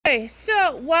Okay,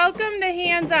 so welcome to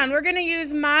hands-on. We're going to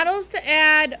use models to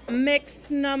add mixed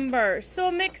numbers. So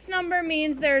a mixed number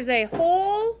means there's a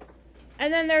whole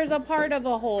and then there's a part of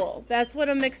a whole. That's what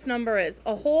a mixed number is.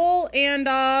 A whole and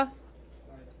a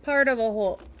part of a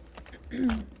whole.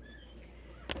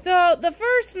 So the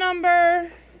first number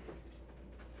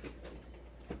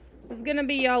is going to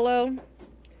be yellow.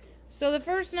 So the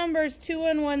first number is 2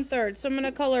 1/3. So I'm going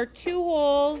to color 2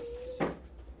 wholes.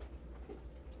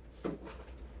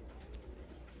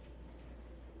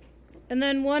 And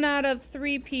then 1 out of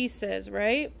 3 pieces,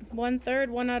 right? 1/3,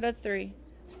 1 out of 3.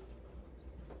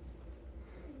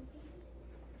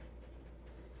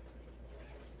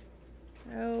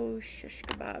 Oh, shish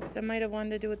kebabs. I might have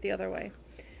wanted to do it the other way.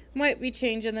 Might be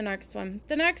changing the next one.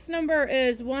 The next number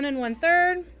is 1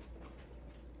 1/3.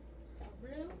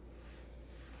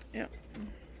 Yeah.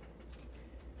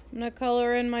 I'm going to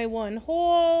color in my 1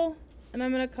 whole. And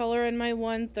I'm going to color in my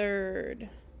 1/3.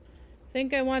 I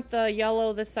think I want the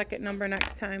yellow, the second number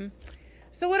next time.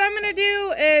 So what I'm going to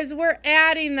do is we're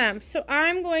adding them. So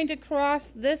I'm going to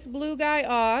cross this blue guy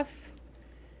off.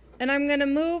 And I'm going to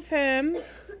move him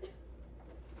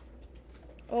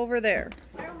over there.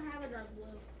 I don't have a dark blue.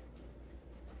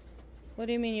 What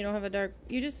do you mean you don't have a dark?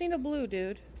 You just need a blue,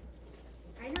 dude.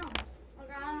 I know.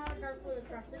 Look, I don't have a dark blue to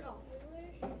cross it off.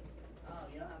 Oh,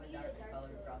 you don't have a dark color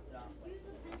to cross it off.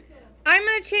 I'm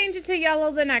going to change it to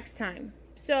yellow the next time.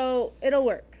 So it'll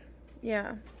work.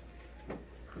 Yeah.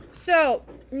 So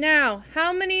now,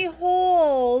 how many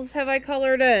holes have I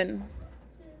colored in?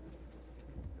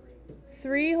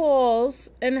 3 holes.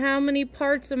 And how many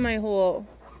parts of my hole?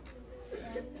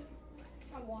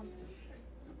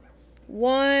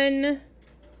 1,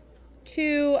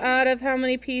 2 out of how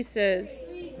many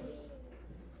pieces?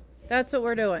 That's what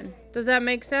we're doing. Does that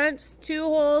make sense? 2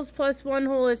 holes plus 1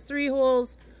 hole is 3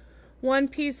 holes. 1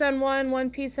 piece on one, 1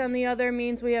 piece on the other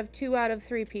means we have 2 out of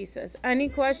 3 pieces. Any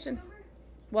question?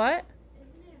 What?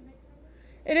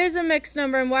 It is a mixed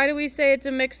number. And why do we say it's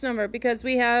a mixed number? Because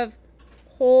we have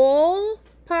whole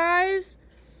pies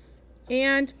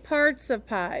and parts of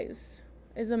pies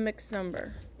is a mixed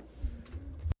number.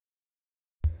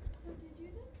 So did you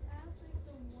just add like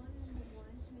the 1 and the 1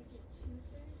 to make it 2/3?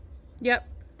 Yep.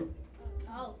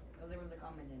 Oh. Oh, there was a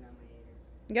common denominator.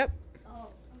 Yep. Oh.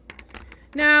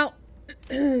 Now,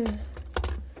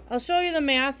 I'll show you the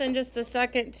math in just a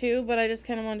second too, but I just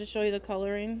kind of wanted to show you the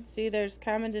coloring. See, there's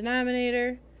common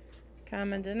denominator,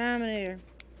 common denominator.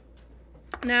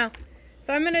 Now, if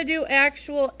I'm going to do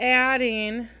actual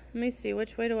adding, let me see,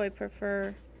 which way do I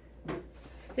prefer? I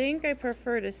think I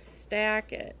prefer to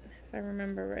stack it, if I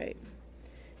remember right.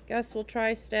 Guess we'll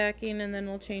try stacking and then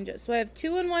we'll change it. So I have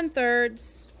 2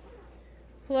 1/3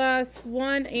 plus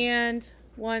 1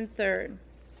 1/3.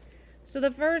 So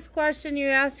the first question you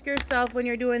ask yourself when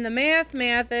you're doing the math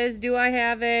is, do I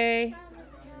have a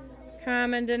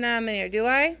common denominator? Do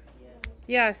I?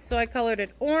 Yes, so I colored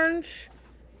it orange.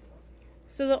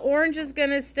 So the orange is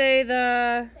going to stay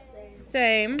the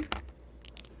same.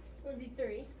 Would be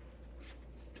 3.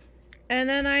 And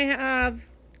then I have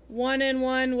 1 and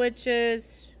 1, which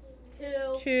is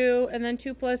 2. And then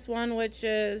 2 plus 1, which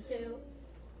is 2.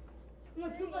 No,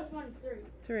 2 plus 1 is 3.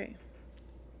 3.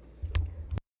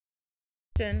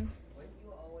 Wouldn't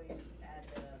you always add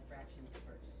the fractions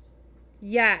first?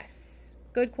 Yes.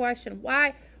 Good question.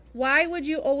 Why would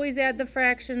you always add the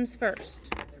fractions first?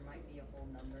 There might be a whole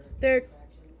number. There,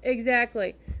 Fractions.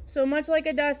 exactly. So much like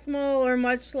a decimal or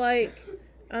much like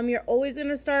you're always going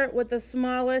to start with the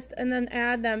smallest and then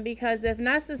add them because if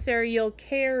necessary, you'll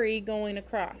carry going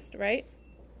across, right?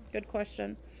 Good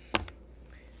question.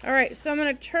 All right, so I'm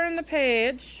going to turn the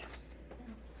page.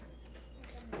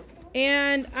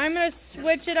 And I'm going to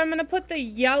switch it. I'm going to put the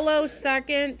yellow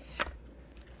second.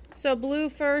 So blue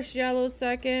first, yellow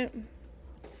second.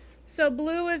 So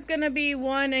blue is going to be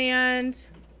 1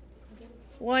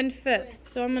 1/5.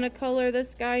 So I'm going to color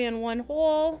this guy in 1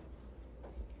 whole.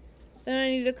 Then I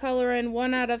need to color in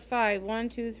 1 out of 5. 1,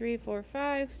 2, 3, 4,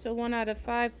 5. So 1 out of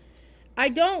 5. I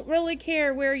don't really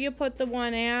care where you put the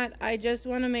 1 at. I just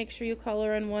want to make sure you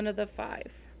color in 1 of the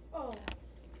 5. Oh.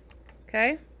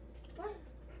 Okay? What?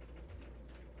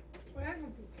 Wait, I'm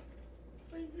confused.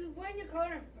 Wait, when you're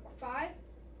coloring 5?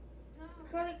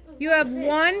 You have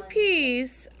 1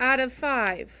 piece out of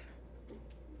 5.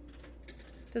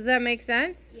 Does that make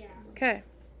sense? Yeah. Okay.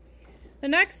 The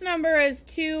next number is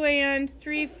 2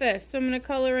 3/5. So I'm going to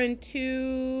color in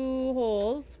 2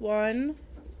 holes. 1,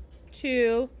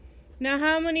 2. Now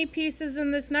how many pieces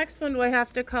in this next one do I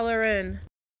have to color in?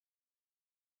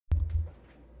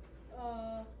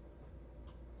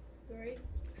 3.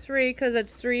 3 because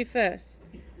it's 3/5.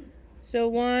 So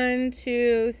 1,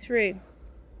 2, 3.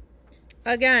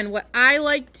 again, what I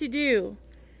like to do,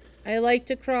 I like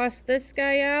to cross this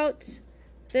guy out,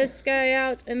 this guy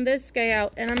out, and this guy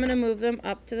out, and I'm going to move them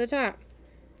up to the top.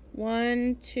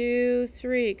 1, 2,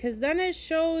 3, because then it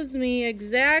shows me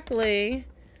exactly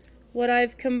what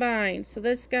I've combined. So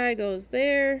this guy goes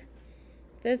there,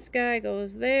 this guy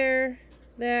goes there,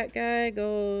 that guy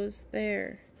goes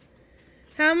there.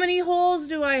 How many holes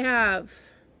do I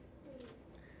have?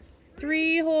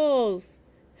 3 holes.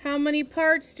 How many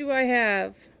parts do I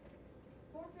have?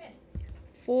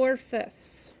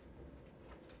 4/5.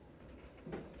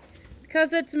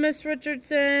 Because it's Miss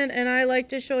Richardson and I like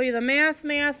to show you the math,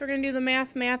 we're going to do the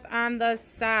math on the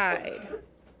side.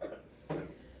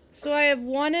 So I have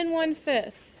 1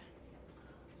 1/5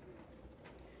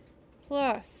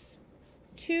 plus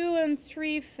 2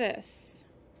 3/5.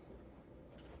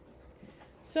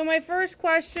 So my first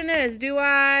question is, do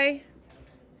I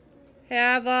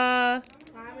have a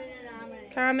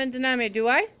common denominator? Do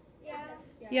I? Yes.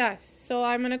 Yes. So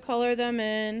I'm going to color them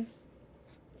in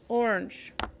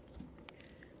orange.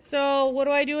 So what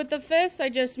do I do with the fists? I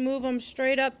just move them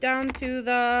straight up down to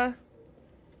the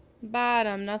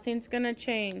bottom. Nothing's going to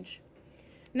change.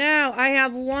 Now I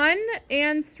have 1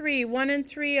 and 3. 1 and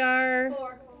 3 are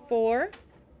 4.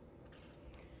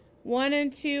 1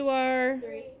 and 2 are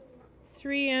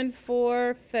 3 and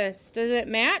 4 fists. Does it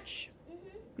match?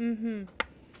 Mm-hmm.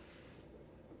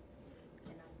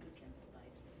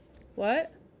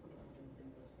 What?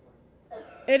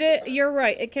 You're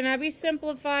right. It cannot be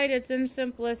simplified. It's in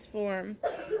simplest form.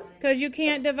 Because you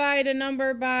can't divide a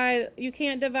number by, you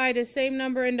can't divide the same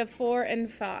number into 4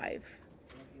 and 5.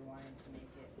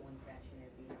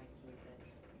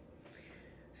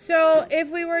 So if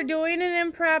we were doing an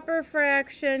improper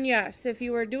fraction, yes. If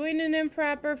you were doing an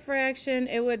improper fraction,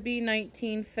 it would be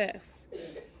 19/5.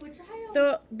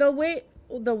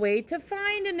 The way to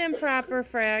find an improper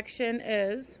fraction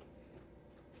is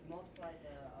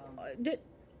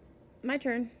my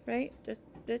turn, right? Just.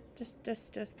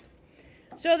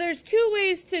 So there's 2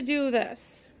 ways to do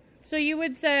this. So you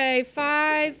would say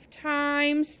 5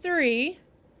 times 3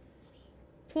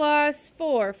 plus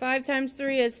 4. 5 times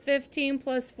 3 is 15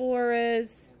 plus 4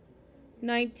 is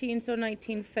 19, so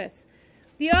 19/5.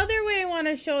 The other way I want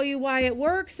to show you why it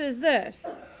works is this.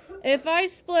 If I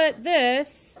split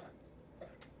this,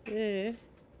 if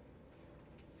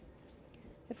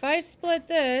I split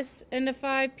this into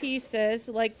 5 pieces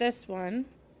like this one,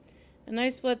 and I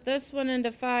split this one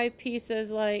into 5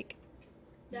 pieces like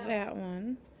that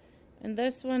one, and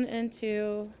this one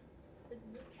into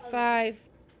 5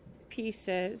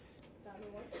 pieces.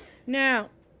 Now,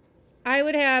 I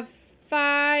would have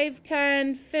 5,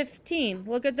 10, 15.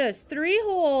 Look at this. 3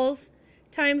 holes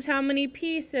times how many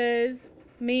pieces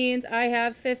means I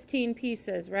have 15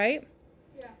 pieces, right?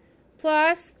 Yeah.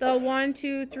 Plus the 1,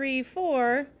 2, 3,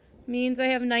 4 means I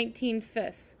have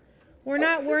 19/5. We're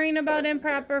not worrying about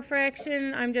improper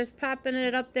fraction. I'm just popping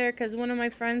it up there because one of my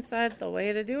friends said the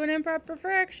way to do an improper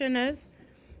fraction is,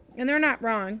 and they're not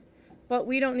wrong, but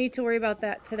we don't need to worry about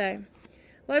that today.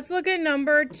 Let's look at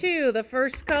number 2. The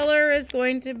first color is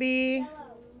going to be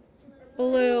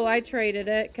blue. I traded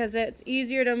it because it's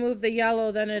easier to move the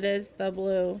yellow than it is the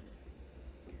blue.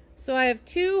 So I have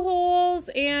 2 holes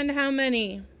and how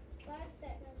many?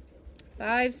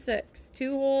 5, 6.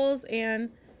 2 holes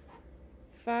and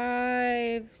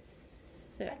 5,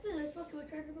 6.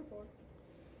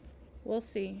 We'll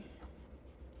see.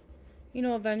 You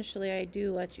know, eventually I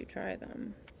do let you try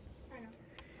them. I know.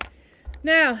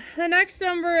 Now, the next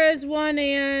number is 1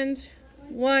 and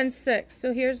 1/6.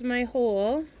 So here's my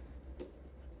hole.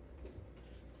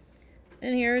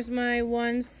 And here's my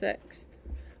 1/6.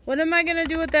 What am I going to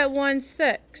do with that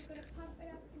 1/6?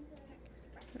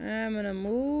 I'm going to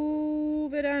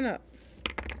move it on up.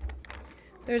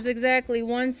 There's exactly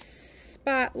 1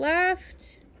 spot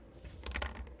left.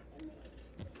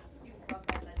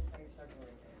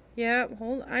 Yeah,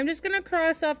 I'm just going to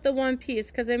cross off the 1 piece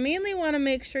because I mainly want to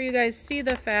make sure you guys see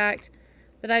the fact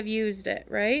that I've used it,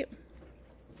 right?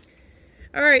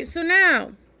 All right, so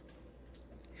now,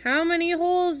 how many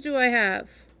holes do I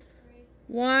have?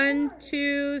 1,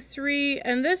 2, 3,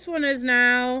 and this one is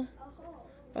now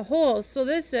a hole. So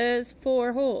this is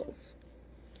 4 holes.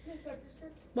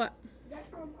 What? Is that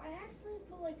from, I actually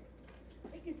put like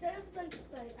instead of like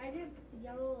I didn't put the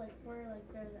yellow like where like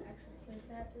there's the actual space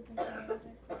at is like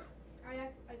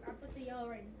I put the yellow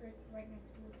right next to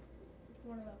it. It's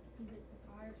one of the pieces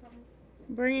of pie or something.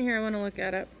 Bring it here, I want to look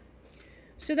at it.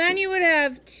 So then you would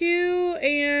have 2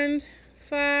 and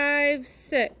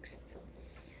 5/6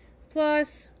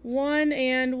 plus 1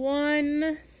 and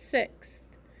 1/6.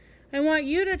 I want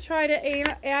you to try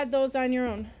to add those on your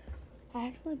own. I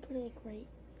actually put it like right.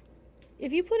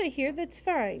 If you put it here, that's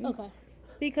fine. Okay.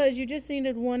 Because you just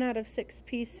needed 1 out of 6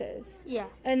 pieces. Yeah.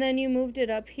 And then you moved it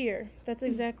up here. That's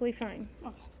exactly fine.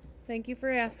 Okay. Thank you for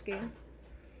asking.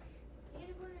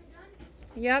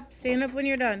 Yep, stand up when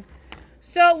you're done.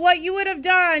 So what you would have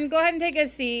done, go ahead and take a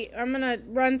seat. I'm going to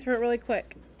run through it really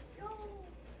quick. No.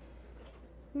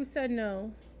 Who said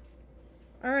no?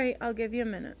 All right, I'll give you a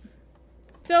minute.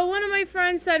 So one of my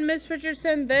friends said, Miss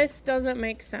Richardson, this doesn't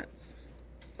make sense.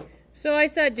 So I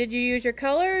said, did you use your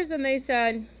colors? And they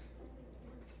said,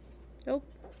 nope.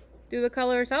 Do the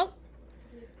colors help?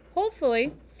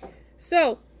 Hopefully.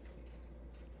 So,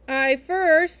 do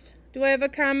I have a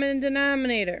common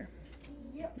denominator?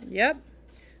 Yep.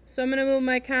 So I'm going to move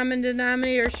my common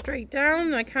denominator straight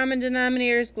down. My common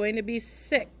denominator is going to be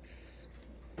 6.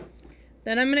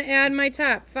 Then I'm going to add my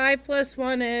top. 5 plus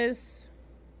 1 is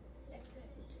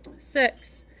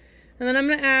 6. And then I'm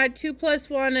going to add 2 plus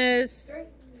 1 is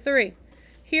 3.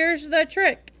 Here's the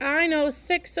trick. I know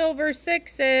 6 over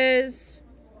 6 is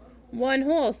 1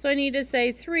 whole. So I need to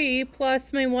say 3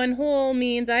 plus my 1 whole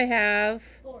means I have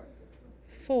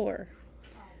 4.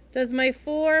 Does my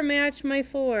 4 match my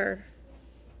 4?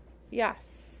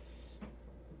 Yes.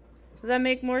 Does that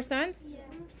make more sense?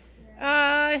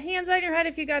 Yeah. Hands on your head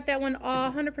if you got that one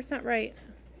 100% right.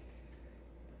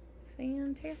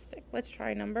 Fantastic. Let's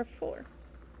try number 4.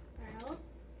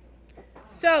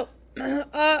 So,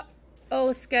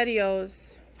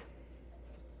 Skedios.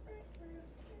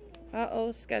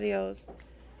 Skedios.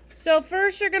 So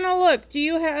first you're going to look. Do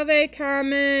you have a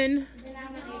common...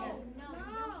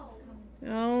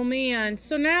 Oh man,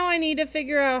 so now I need to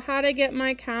figure out how to get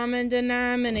my common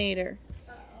denominator.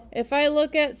 If I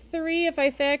look at 3, if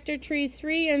I factor tree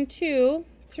 3 and 2,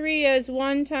 3 is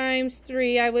 1 times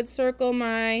 3, I would circle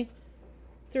my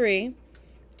 3.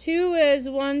 2 is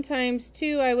 1 times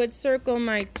 2, I would circle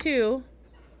my 2.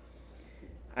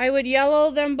 I would yellow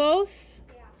them both.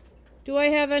 Do I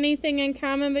have anything in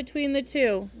common between the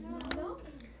two?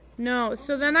 No,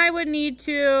 so then I would need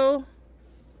to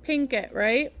pink it,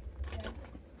 right?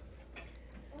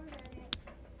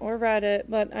 Or red it,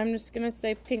 but I'm just going to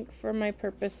say pink for my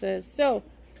purposes. So,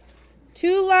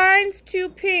 2 lines, 2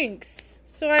 pinks.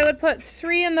 So I would put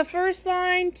 3 in the first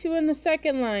line, 2 in the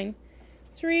second line.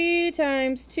 3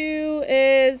 times 2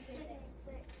 is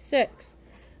 6.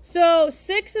 So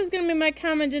 6 is going to be my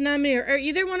common denominator. Are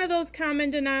either one of those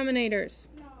common denominators?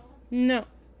 No.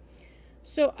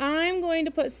 So I'm going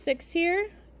to put 6 here.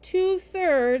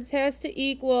 2/3 has to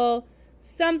equal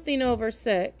something over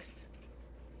 6.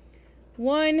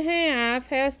 1/2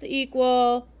 has to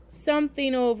equal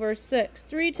something over 6.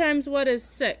 3 times what is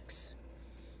 6?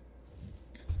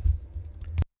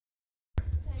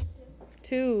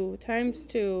 2 times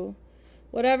 2.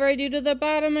 Whatever I do to the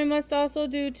bottom, I must also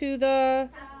do to the...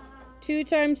 2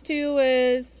 times 2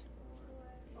 is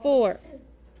 4.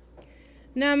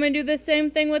 Now I'm going to do the same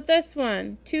thing with this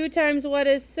one. 2 times what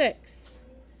is 6?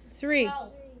 3. You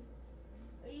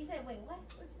said, wait, what?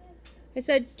 I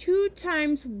said 2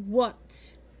 times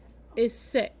what is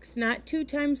 6, not 2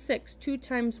 times 6. 2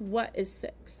 times what is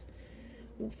 6?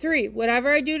 3.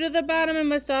 Whatever I do to the bottom, I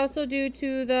must also do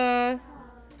to the...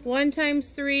 1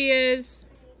 times 3 is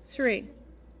 3.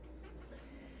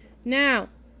 Now,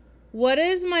 what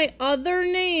is my other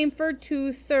name for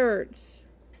 2/3?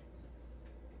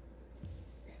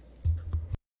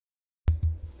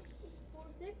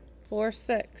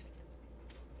 4/6.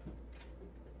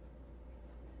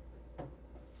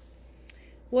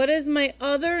 What is my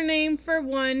other name for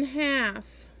 1/2?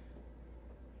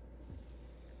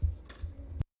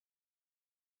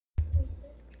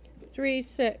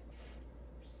 3/6.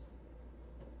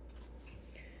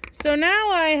 So now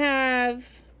I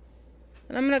have,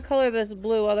 and I'm going to color this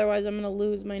blue, otherwise I'm going to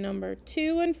lose my number.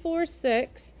 2 and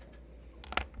 4/6,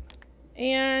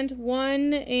 and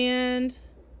 1 and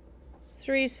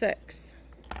 3/6.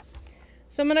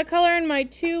 So I'm going to color in my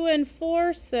 2 and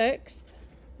 4/6.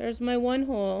 There's my 1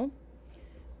 hole,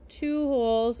 2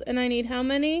 holes, and I need how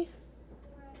many?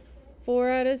 4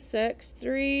 out of 6,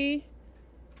 3,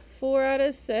 4 out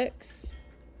of 6.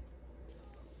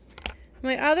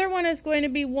 My other one is going to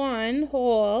be 1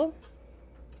 hole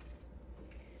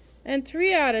and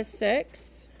 3 out of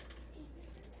 6.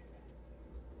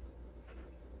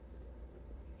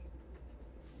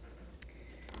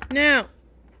 Now,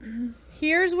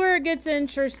 here's where it gets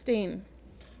interesting.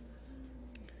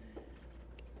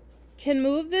 Can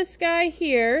move this guy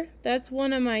here. That's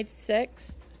 1 of my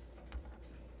 6th.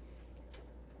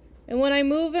 And when I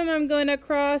move him, I'm going to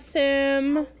cross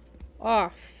him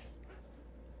off.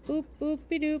 Boop,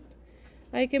 boopy doop.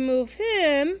 I can move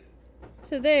him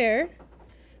to there.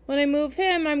 When I move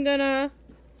him, I'm going to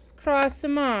cross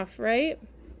him off, right?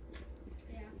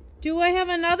 Yeah. Do I have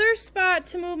another spot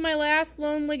to move my last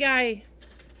lonely guy?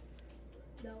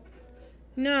 No.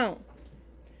 No.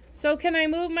 So can I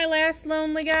move my last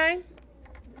lonely guy?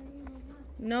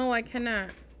 No, I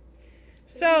cannot.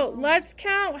 So let's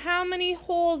count how many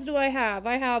holes do I have.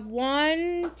 I have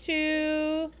 1,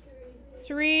 2,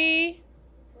 3,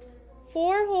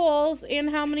 4 holes, and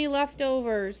how many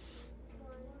leftovers?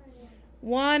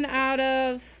 1 out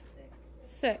of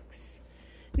 6.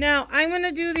 Now I'm going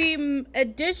to do the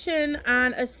addition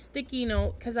on a sticky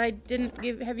note because I didn't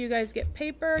have you guys get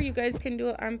paper. You guys can do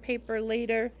it on paper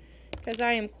later because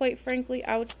I am quite frankly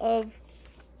out of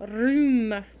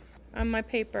room on my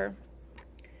paper.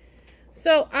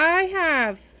 So I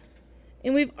have,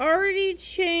 and we've already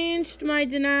changed my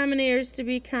denominators to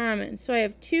be common. So I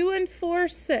have 2 and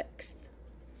 4/6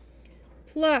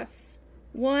 plus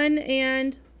 1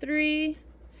 and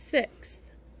 3/6.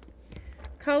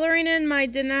 Coloring in my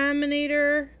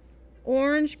denominator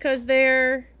orange because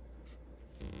they're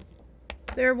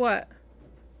what?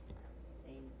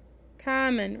 Same.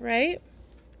 Common, right?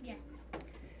 Yeah.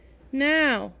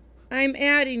 Now I'm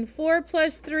adding 4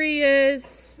 plus 3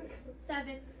 is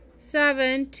 7.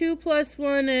 7. 2 plus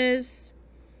 1 is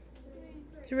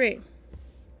 3.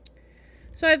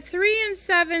 So I have 3 and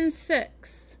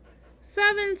 7/6.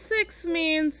 7/6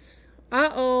 means,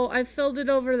 uh-oh, I filled it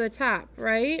over the top,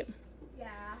 right?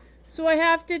 Yeah. So I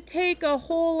have to take a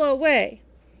hole away.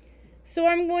 So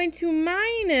I'm going to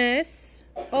minus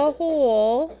a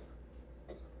hole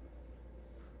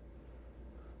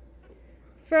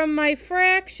from my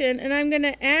fraction, and I'm going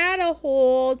to add a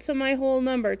hole to my whole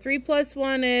number. 3 plus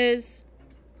 1 is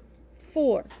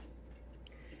 4.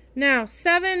 Now,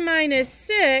 7 minus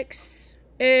 6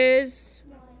 is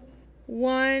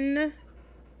 1.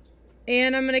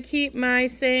 And I'm going to keep my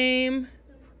same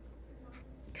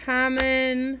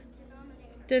common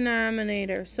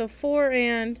denominator. So 4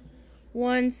 and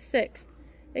 1/6.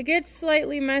 It gets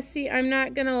slightly messy, I'm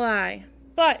not going to lie.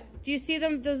 But, do you see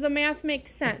them? Does the math make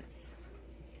sense?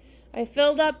 I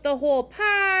filled up the whole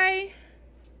pie.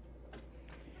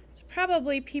 It's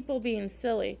probably people being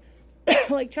silly.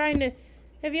 Like trying to,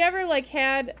 have you ever like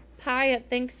had pie at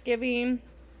Thanksgiving?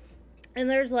 And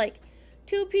there's like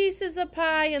 2 pieces of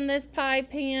pie in this pie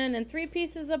pan and 3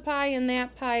 pieces of pie in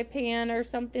that pie pan or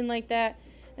something like that.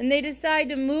 And they decide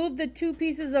to move the 2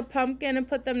 pieces of pumpkin and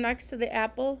put them next to the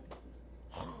apple.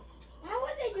 Why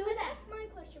would they do that? That's my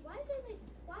question. Why do they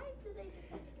decide to do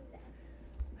that?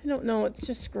 I don't know, it's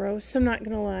just gross. I'm not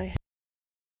going to lie.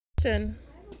 Question.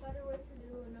 I have a better way to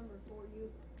do a number for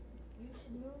you. You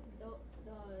should move the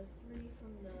 3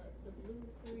 from the blue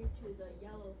 3 to the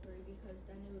yellow 3 because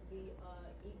then it would be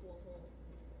equal whole.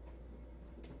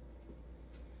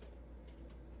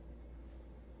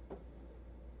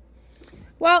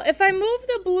 Well, if I move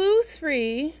the blue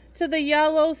 3 to the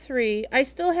yellow 3, I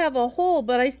still have a hole,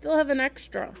 but I still have an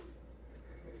extra.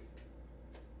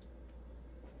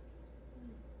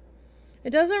 It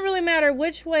doesn't really matter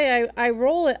which way I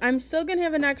roll it, I'm still going to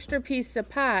have an extra piece of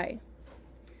pie.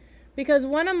 Because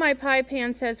one of my pie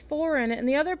pans has 4 in it, and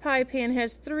the other pie pan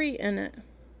has 3 in it.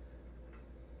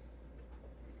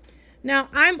 Now,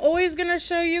 I'm always going to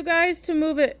show you guys to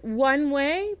move it one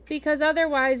way, because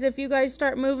otherwise, if you guys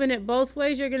start moving it both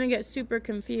ways, you're going to get super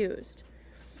confused.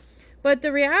 But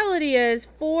the reality is,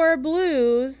 4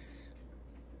 blues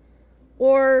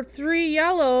or 3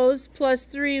 yellows plus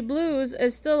 3 blues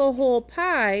is still a whole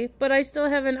pie, but I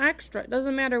still have an extra. It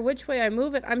doesn't matter which way I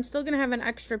move it, I'm still going to have an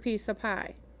extra piece of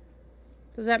pie.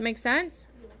 Does that make sense?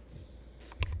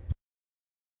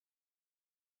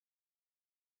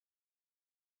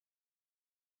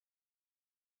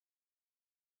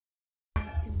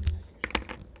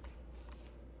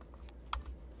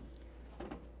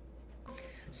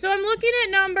 So I'm looking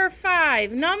at number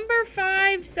 5. Number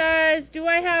 5 says,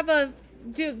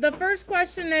 the first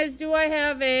question is, do I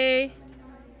have a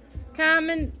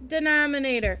common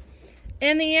denominator?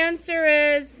 And the answer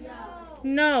is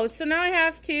no. So now I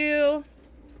have to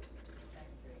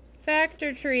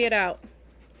factor tree it out.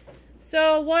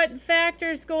 So what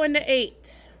factors go into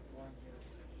 8?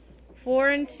 4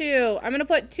 and 2. I'm going to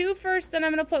put 2 first, then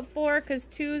I'm going to put 4 because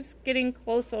 2's getting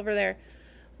close over there.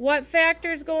 What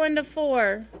factors go into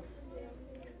 4?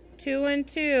 2 and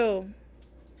 2.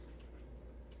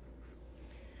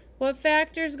 What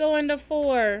factors go into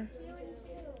 4?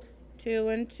 2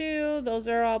 and 2. Those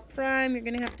are all prime. You're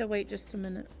going to have to wait just a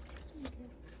minute.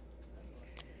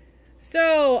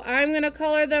 So I'm going to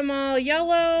color them all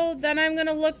yellow. Then I'm going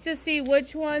to look to see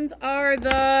which ones are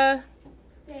the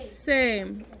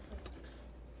same.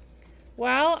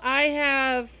 Well, I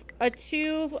have a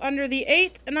 2 under the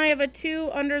 8, and I have a 2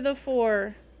 under the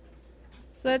 4.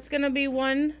 So that's going to be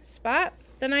one spot.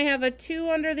 Then I have a 2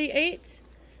 under the 8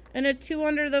 and a 2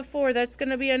 under the 4. That's going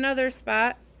to be another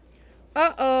spot.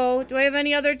 Uh-oh. Do I have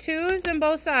any other 2s on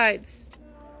both sides?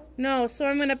 No. So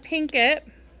I'm going to pink it.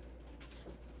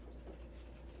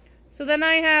 So then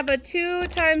I have a 2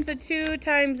 times a 2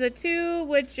 times a 2,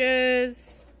 which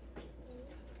is...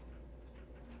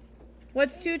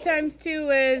 What's 2 times 2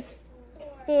 is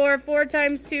 4. 4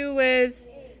 times 2 is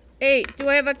 8. Do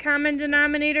I have a common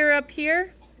denominator up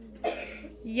here?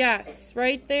 Yes,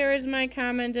 right there is my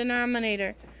common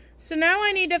denominator. So now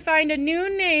I need to find a new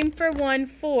name for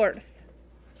 1/4.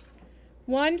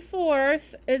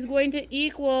 1/4 is going to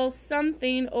equal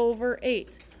something over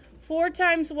 8. 4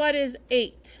 times what is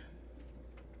 8?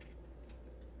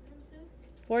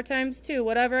 4 times 2.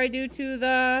 Whatever I do to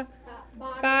the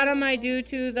bottom, I do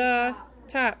to the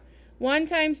top. 1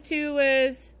 times 2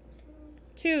 is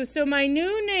 2. So my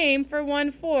new name for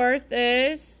 1/4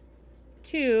 is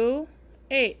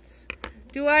 2/8.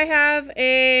 Do I have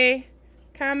a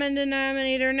common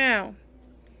denominator now?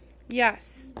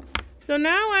 Yes. So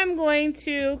now I'm going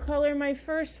to color my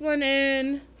first one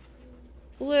in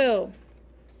blue.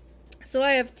 So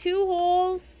I have 2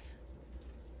 holes.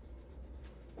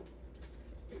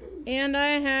 And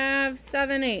I have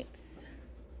 7/8.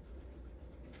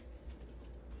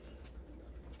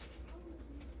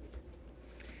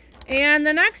 And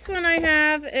the next one I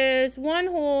have is 1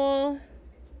 hole.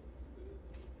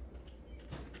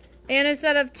 And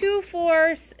instead of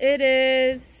 2/4, it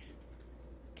is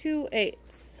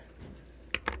 2/8.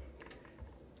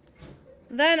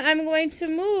 Then I'm going to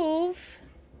move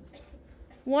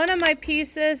one of my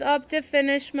pieces up to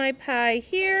finish my pie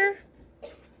here.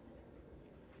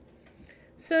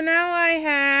 So now I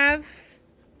have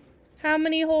how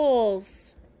many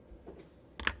holes?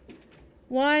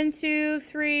 1, 2,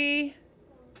 3,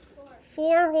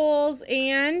 4 holes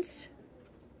and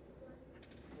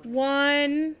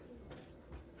 1/8.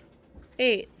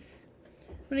 I'm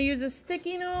going to use a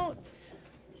sticky note.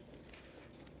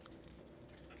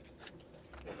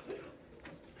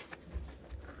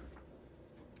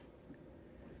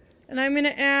 And I'm going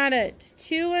to add it.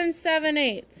 2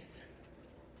 7/8.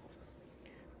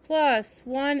 Plus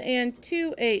 1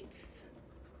 2/8.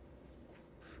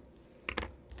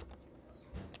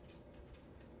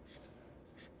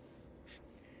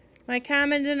 My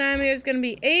common denominator is going to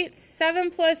be 8.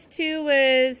 7 plus 2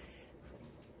 is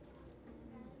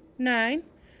 9.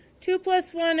 2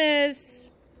 plus 1 is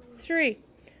 3.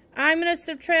 I'm going to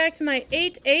subtract my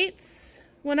 8/8.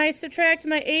 When I subtract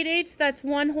my 8/8, that's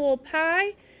 1 whole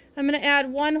pie. I'm going to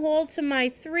add 1 hole to my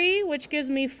 3, which gives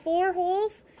me 4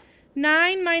 holes.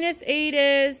 9 minus 8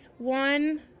 is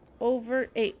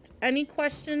 1/8. Any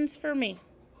questions for me?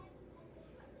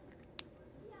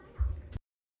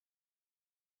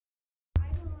 I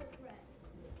don't know regrets.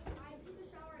 I took a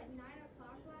shower at 9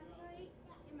 o'clock last night,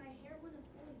 and my hair wasn't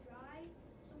fully dry.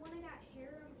 So when my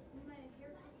hair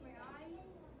touched my eye,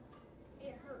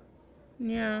 it hurts.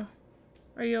 Yeah.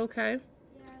 Are you okay?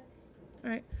 Yeah. All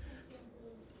right.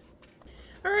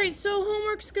 All right, so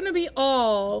homework's going to be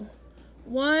all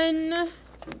 1,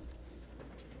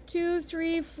 2,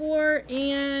 3, 4,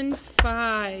 and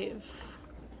 5.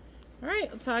 All right,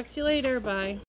 I'll talk to you later. Bye.